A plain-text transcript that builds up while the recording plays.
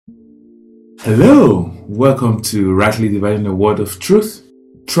Hello, welcome to Rightly Dividing the Word of Truth.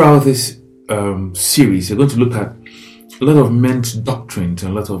 Throughout this series, we're going to look at a lot of men's doctrines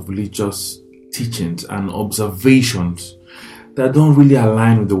and a lot of religious teachings and observations that don't really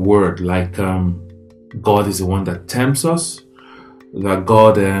align with the Word, like God is the one that tempts us, that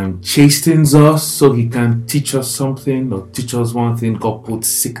God chastens us so He can teach us something or teach us one thing. God puts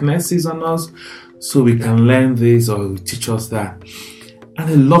sicknesses on us so we can learn this or teach us that, and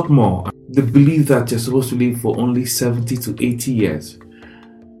a lot more. The belief that you're supposed to live for only 70 to 80 years,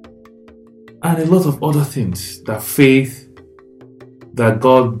 and a lot of other things. That faith that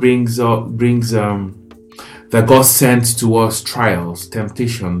God that God sends to us trials,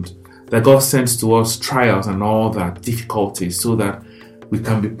 temptations, that God sends to us trials and all that difficulties so that we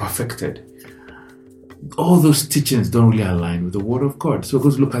can be perfected. All those teachings don't really align with the Word of God. So we're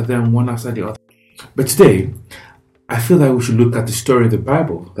going to look at them one after the other. But today, I feel that we should look at the story of the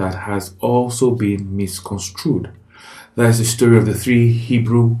Bible that has also been misconstrued. That is the story of the three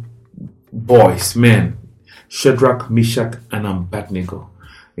Hebrew men, Shadrach, Meshach, and Abednego.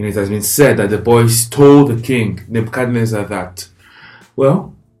 And it has been said that the boys told the king, Nebuchadnezzar, that,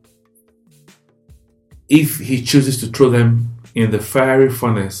 well, if he chooses to throw them in the fiery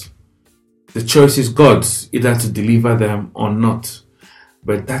furnace, the choice is God's, either to deliver them or not.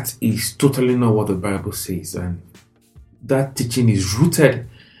 But that is totally not what the Bible says. And that teaching is rooted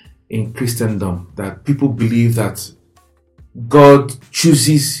in Christendom, that people believe that God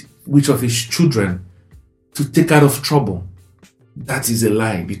chooses which of His children to take out of trouble. That is a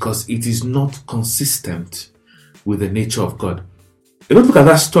lie, because it is not consistent with the nature of God. If you look at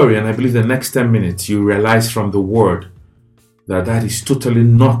that story, and I believe the next 10 minutes, you realize from the Word that that is totally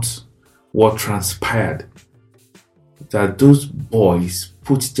not what transpired. That those boys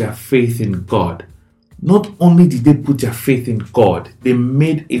put their faith in God. Not only did they put their faith in God, they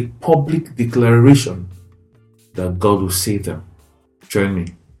made a public declaration that God will save them. Join me.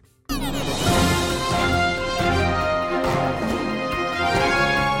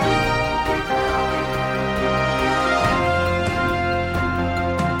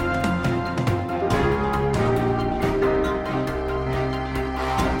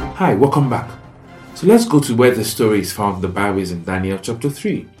 Hi, welcome back. So let's go to where the story is found in the Bible, is in Daniel chapter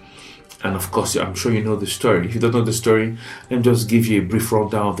 3. And of course, I'm sure you know the story. If you don't know the story, let me just give you a brief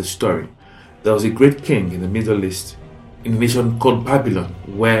rundown of the story. There was a great king in the Middle East, in a nation called Babylon,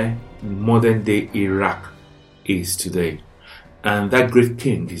 where modern day Iraq is today. And that great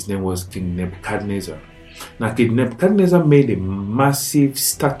king, his name was King Nebuchadnezzar. Now, King Nebuchadnezzar made a massive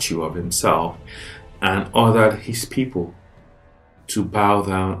statue of himself and ordered his people to bow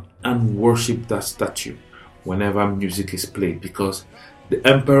down and worship that statue whenever music is played, because the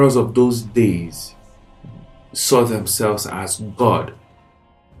emperors of those days saw themselves as God,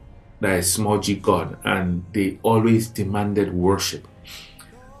 that is small g God, and they always demanded worship.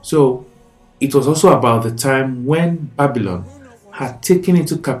 So it was also about the time when Babylon had taken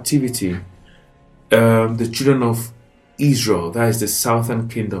into captivity the children of Israel, that is the southern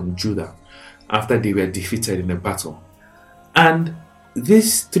kingdom, Judah, after they were defeated in a battle. And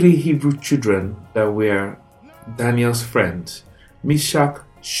these three Hebrew children that were Daniel's friends, Meshach,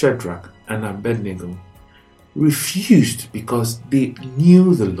 Shadrach, and Abednego, refused because they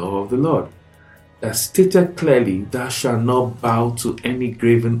knew the law of the Lord that stated clearly, "Thou shalt not bow to any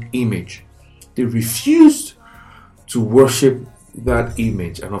graven image." They refused to worship that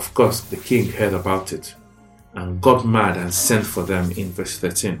image, and of course the king heard about it and got mad and sent for them in verse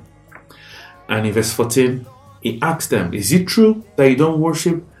 13. And in verse 14, he asked them, "Is it true that you don't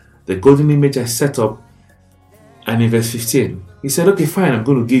worship the golden image I set up?" And in verse 15, he said, "Okay, fine, I'm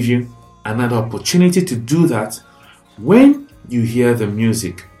going to give you another opportunity to do that. When you hear the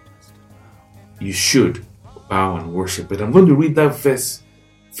music, you should bow and worship." But I'm going to read that verse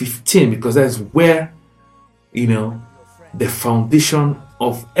 15 because that's where, the foundation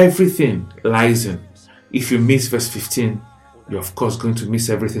of everything lies in. If you miss verse 15, you're of course going to miss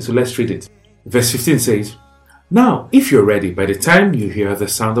everything. So let's read it. Verse 15 says, "Now, if you're ready, by the time you hear the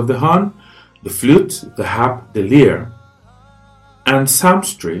sound of the horn, the flute, the harp, the lyre, and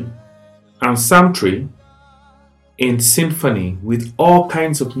psalmistry, in symphony with all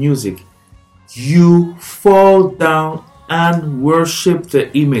kinds of music, you fall down and worship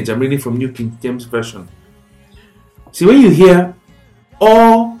the image." I'm reading from New King James Version. See, when you hear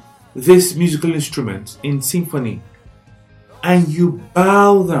all these musical instruments in symphony and you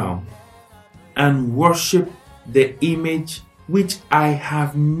bow down and worship the image which I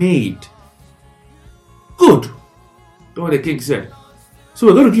have made. Good. That's what the king said. So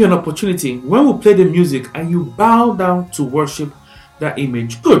we're going to give you an opportunity. When we play the music and you bow down to worship that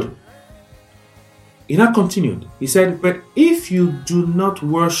image, good. He now continued. He said, but if you do not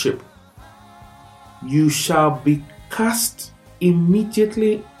worship, you shall be cast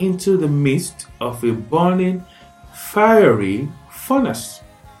immediately into the midst of a burning, fiery furnace.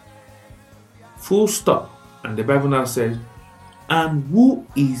 Full stop. And the Bible now says, and who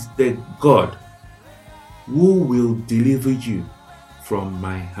is the God who will deliver you from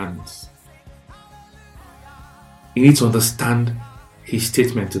my hands? You need to understand his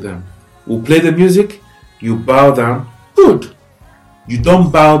statement to them. We'll play the music, you bow down, good. You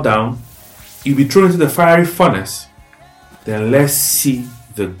don't bow down, you'll be thrown into the fiery furnace. Then let's see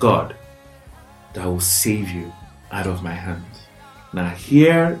the God that will save you out of my hands. Now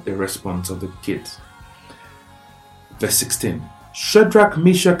hear the response of the kids. Verse 16. Shadrach,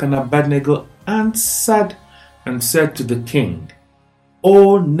 Meshach, and Abednego answered and said to the king,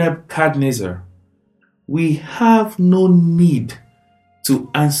 O Nebuchadnezzar, we have no need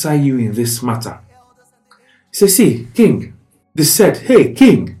to answer you in this matter. He said, see, king. They said, hey,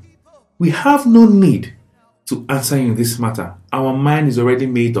 king, we have no need to answer you in this matter. Our mind is already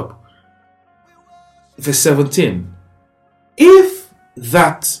made up. Verse 17. If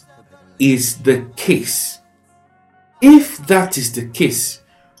that is the case,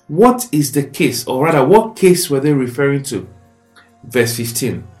 what is the case? Or rather, what case were they referring to? Verse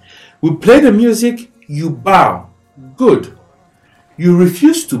 15. We play the music, you bow. Good. You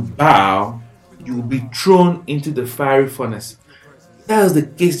refuse to bow, you will be thrown into the fiery furnace. That was the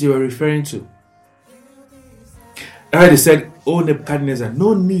case they were referring to. And they said, O Nebuchadnezzar,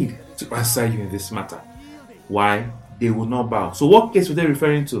 no need to answer you in this matter. Why? They will not bow. So what case were they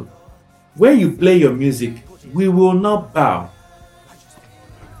referring to? When you play your music, we will not bow.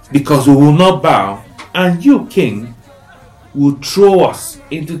 Because we will not bow, and you, king, will throw us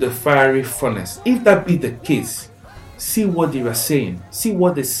into the fiery furnace. If that be the case, see what they were saying. See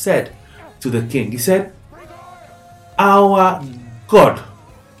what they said to the king. He said, our God,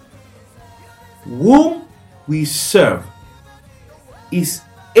 whom we serve, is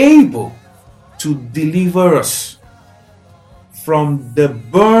able to deliver us from the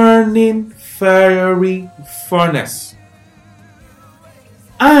burning fiery furnace,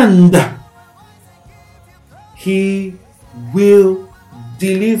 and he will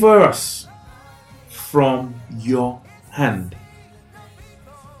deliver us from your hand.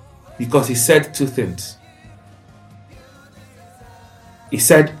 Because he said two things. He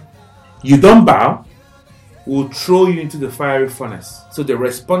said, you don't bow, we'll throw you into the fiery furnace. So they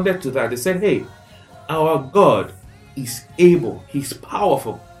responded to that. They said, hey, our God is able, he's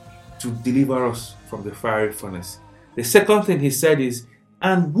powerful to deliver us from the fiery furnace. The second thing he said is,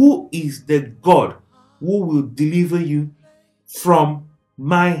 and who is the God who will deliver you from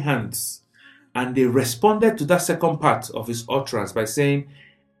my hands? And they responded to that second part of his utterance by saying,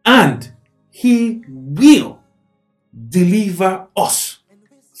 and he will deliver us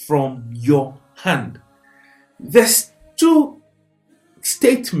from your hand. There's two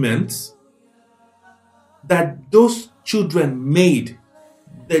statements that those children made,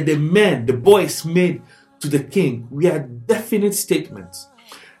 that the boys made to the king, were definite statements.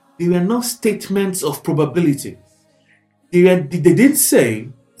 They were not statements of probability. They didn't say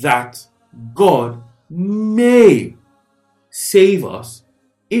that God may save us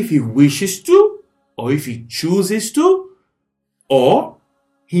if he wishes to, or if he chooses to, or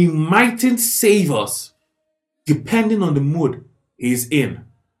he mightn't save us depending on the mood he's in.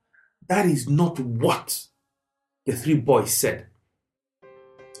 That is not what the three boys said.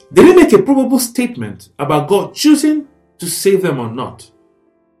 They didn't make a probable statement about God choosing to save them or not.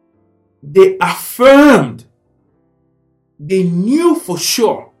 They affirmed. They knew for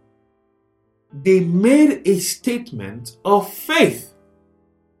sure. They made a statement of faith.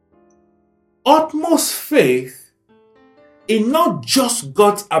 Utmost faith in not just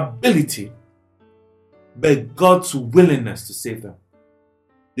God's ability, but God's willingness to save them.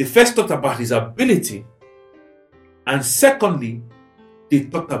 They first talked about his ability, and secondly, they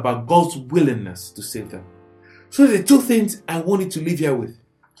talked about God's willingness to save them. So the two things I want you to leave here with.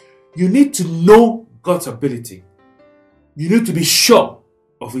 You need to know God's ability. You need to be sure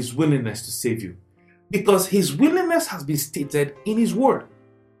of his willingness to save you. Because his willingness has been stated in his word.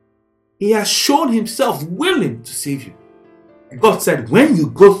 He has shown himself willing to save you. God said, when you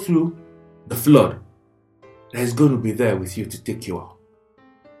go through the flood, he's going to be there with you to take you out.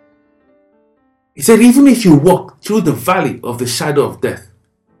 He said, even if you walk through the valley of the shadow of death,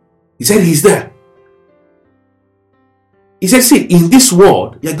 he said he's there. He said, see, in this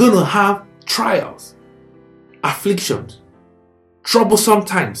world, you're going to have trials, afflictions, troublesome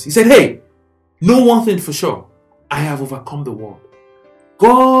times. He said, hey, know one thing for sure. I have overcome the world.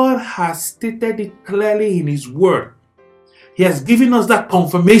 God has stated it clearly in His Word. He has given us that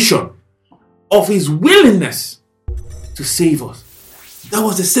confirmation of His willingness to save us. That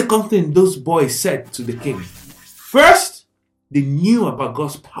was the second thing those boys said to the king. First, they knew about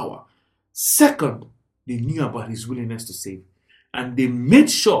God's power. Second, they knew about His willingness to save. And they made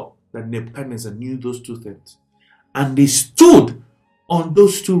sure that Nebuchadnezzar knew those two things. And they stood on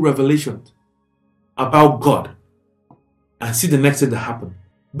those two revelations about God. And see the next thing that happened.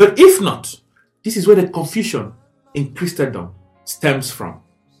 But if not, this is where the confusion in Christendom stems from.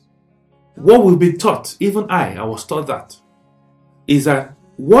 What we've been taught, even I was taught that, is that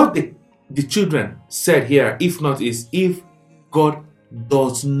what the children said here, if not, is if God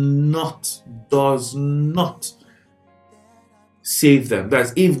does not save them.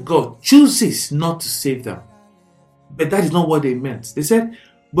 That's if God chooses not to save them. But that is not what they meant. They said,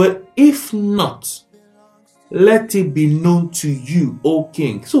 but if not, let it be known to you, O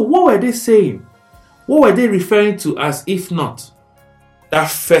king. So what were they saying? What were they referring to as if not? That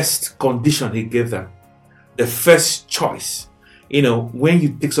first condition he gave them. The first choice. You know, when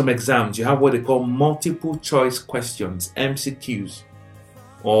you take some exams, you have what they call multiple choice questions, MCQs,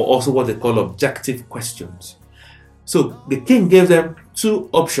 or also what they call objective questions. So the king gave them two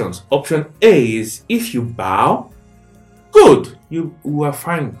options. Option A is if you bow, good, you are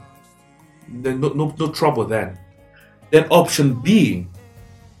fine. Then no trouble then. Then option B,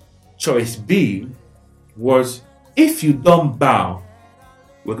 choice B, was if you don't bow,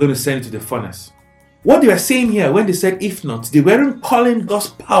 we're going to send you to the furnace. What they were saying here when they said if not, they weren't calling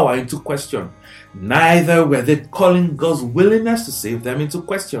God's power into question. Neither were they calling God's willingness to save them into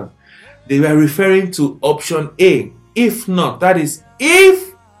question. They were referring to option A, if not. That is,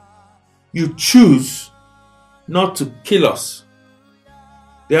 if you choose not to kill us.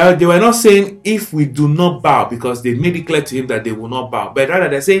 They were not saying if we do not bow, because they made it clear to him that they will not bow. But rather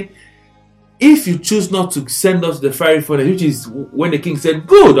they're saying if you choose not to send us to the fiery furnace, which is when the king said,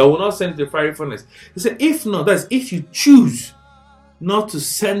 good, I will not send you to the fiery furnace. He said, if not, that's if you choose not to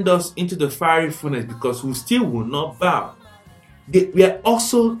send us into the fiery furnace, because we still will not bow. They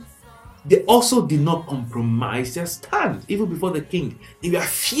also did not compromise their stand, even before the king. They were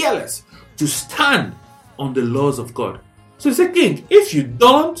fearless to stand on the laws of God. So he said, king, if you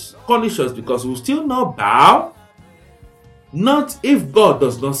don't punish us because we'll still not bow, not if God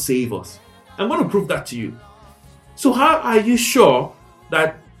does not save us. I'm going to prove that to you. So how are you sure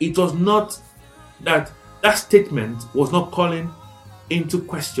that it was not, that statement was not calling into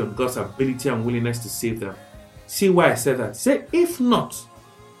question God's ability and willingness to save them? See why I said that. Say, if not,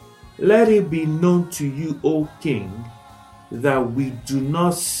 let it be known to you, O king, that we do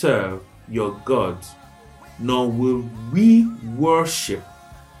not serve your gods, nor will we worship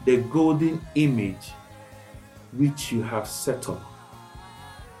the golden image which you have set up.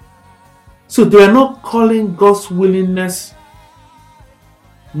 So they are not calling God's willingness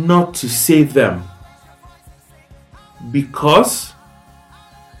not to save them. Because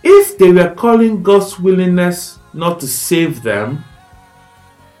if they were calling God's willingness not to save them,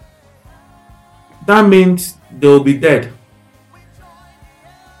 that means they will be dead.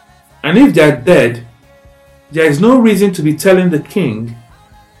 And if they are dead, there is no reason to be telling the king,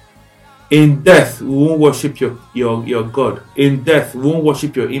 in death we won't worship your God. In death we won't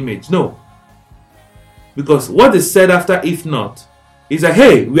worship your image. No. Because what is said after if not is that,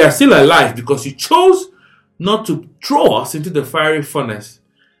 hey, we are still alive because you chose not to throw us into the fiery furnace.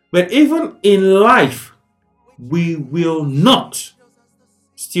 But even in life, we will not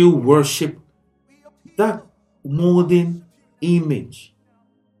still worship that molten image,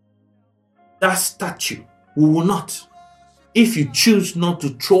 that statue. We will not, if you choose not to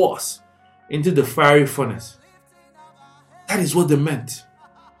throw us into the fiery furnace. That is what they meant.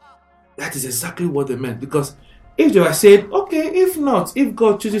 That is exactly what they meant. Because if they were saying, okay, if not, if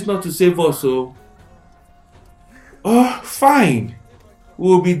God chooses not to save us, so, fine, we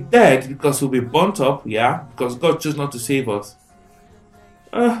will be dead because we'll be burnt up, yeah, because God chose not to save us.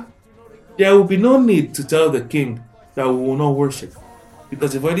 There will be no need to tell the king that we will not worship,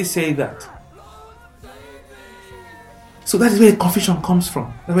 because they've already said that. So that is where the confusion comes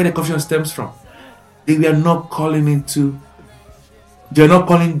from. That's where the confusion stems from. They were not calling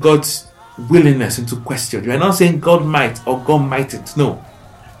God's willingness into question. They are not saying God might or God mightn't. No.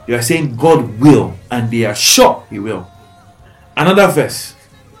 They are saying God will, and they are sure He will. Another verse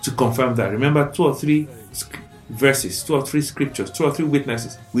to confirm that. Remember, 2 or 3 verses, 2 or 3 scriptures, 2 or 3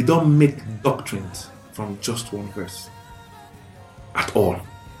 witnesses. We don't make doctrines from just one verse. At all.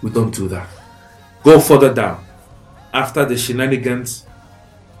 We don't do that. Go further down. After the shenanigans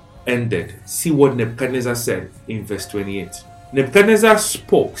ended, see what Nebuchadnezzar said in verse 28. Nebuchadnezzar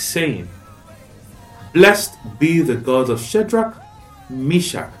spoke, saying, Blessed be the God of Shadrach,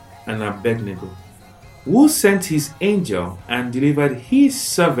 Meshach, and Abednego, who sent his angel and delivered his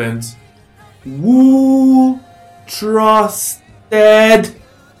servants who trusted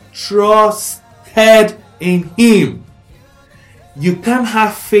in him. You can't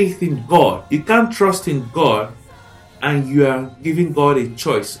have faith in God. You can't trust in God, and you are giving God a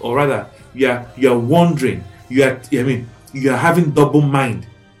choice, or rather, you are wondering. You are having double mind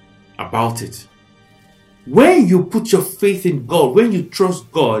about it. When you put your faith in God, when you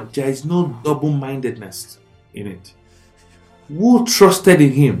trust God, there is no double-mindedness in it. Who trusted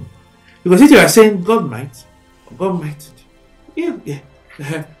in him? Because if you are saying God might,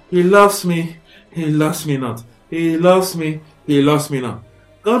 he loves me not. He loves me not.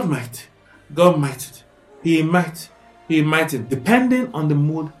 God might, he mightn't. Depending on the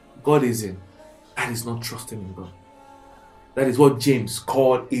mood God is in, that is not trusting in God. That is what James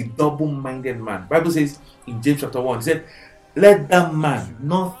called a double-minded man. The Bible says in James chapter 1, he said, let that man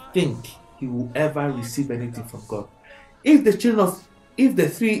not think he will ever receive anything from God. If the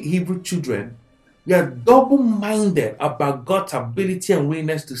three Hebrew children were double-minded about God's ability and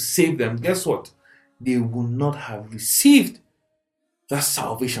willingness to save them, guess what? They would not have received that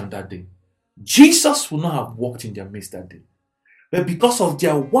salvation that day. Jesus would not have walked in their midst that day. But because of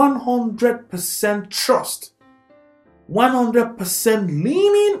their 100% trust, 100%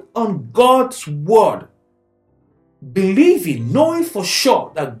 leaning on God's word, believing, knowing for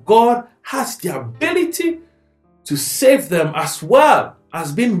sure that God has the ability to save them as well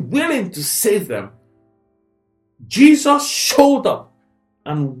as being willing to save them, Jesus showed up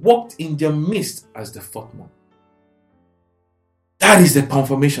and walked in their midst as the fourth man. That is the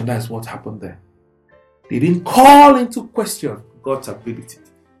confirmation. That is what happened there. They didn't call into question God's ability.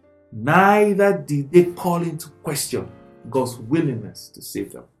 Neither did they call into question God's willingness to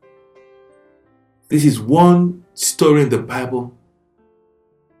save them. This is one story in the Bible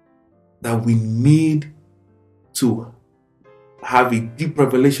that we need to have a deep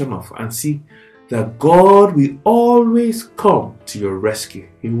revelation of and see that God will always come to your rescue.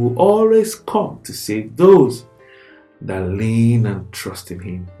 He will always come to save those that lean and trust in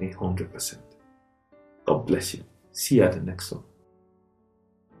Him 100%. God bless you. See you at the next one.